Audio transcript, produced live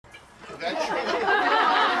eventually.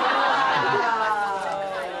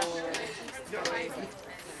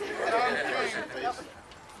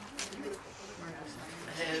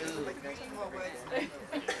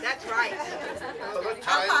 That's right. Well, the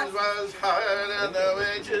times was hard and the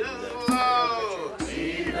wages low.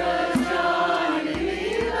 Lever, Johnny,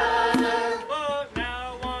 lever. But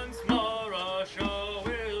now once more our show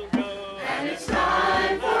will go. And it's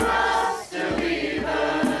time for us to leave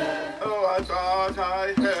her. Oh, I thought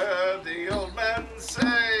I heard the old man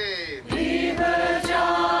say, Lever,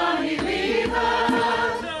 Johnny, lever.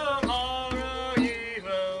 Tomorrow you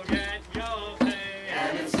will get your pay.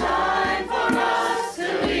 And it's time for us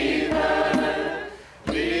to leave her.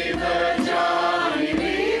 Leave her, Johnny,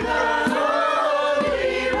 leave her. Oh,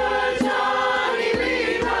 leave her, Johnny,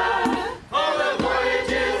 leave her. For the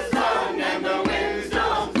voyage is done and the winds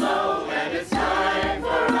don't blow. And it's time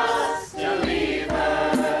for us to leave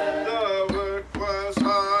her. the work was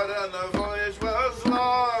hard and the voyage was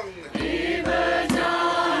long. Leave her,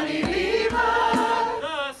 Johnny, leave her.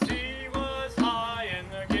 The sea was high and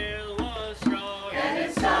the gale was strong. And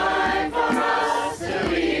it's time for us to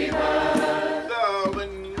leave her. The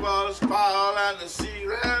wind was foul and the sea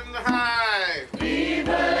ran high. Leave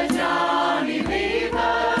her, Johnny, leave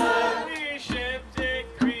her. We shipped it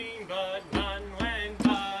green, but none went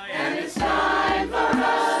by. And it's time for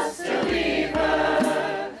us to leave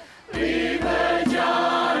her. Leave her,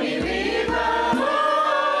 Johnny, leave her.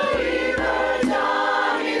 Oh, leave her,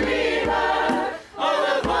 Johnny, leave her. Oh,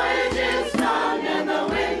 the voyage is done and the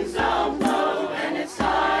winds don't blow. And it's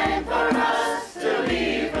time for us to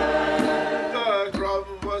leave her. The grub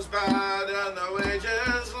was bad and the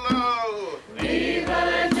wages low. Leave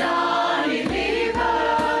her, Johnny, leave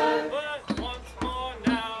her. But once more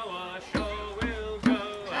now our show will go.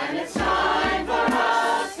 And it's time for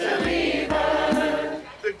us to leave her.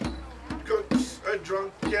 The cook's a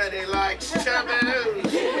drunk and he likes to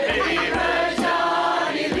booze. Leave her,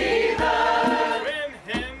 Johnny, leave her. From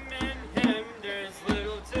him and him there's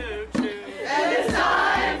little to choose. And it's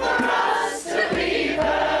time for us to leave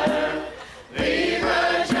her. Leave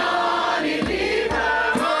her, Johnny, leave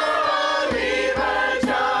her. Oh, leave her,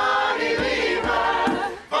 Johnny, leave her.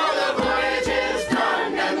 For the voyage is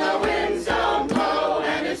done and the winds don't blow.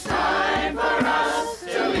 And it's time for us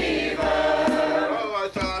to leave her. Oh, I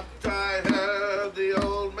thought I heard the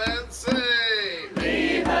old man say,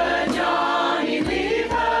 Leave her, Johnny,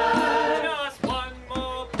 leave her. Just one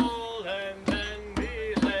more pull and then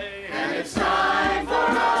we lay. And it's time for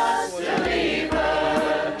us to leave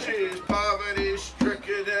her. she's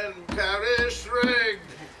poverty-stricken and parish-rigged.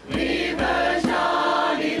 Leave her,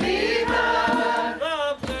 Johnny, leave her.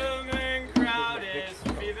 The blooming crowd is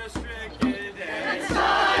fever-stricken. And it's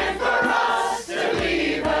time for us to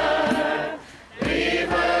leave her. Leave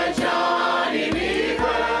her, Johnny, leave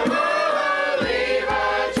her. Oh, leave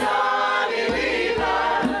her, Johnny, leave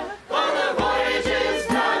her. For the voyage is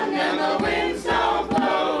done and the winds don't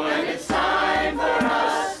blow. And it's time for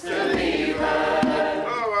us to leave her.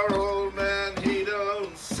 Oh, our old man, he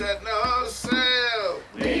don't set no sail.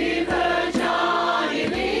 Leave her, Johnny,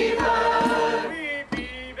 leave her. We'd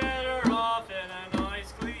be better off in a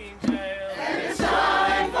nice clean jail. And it's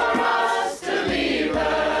time for us to leave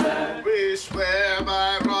her. We swear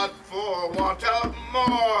by rot for want of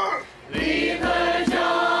more.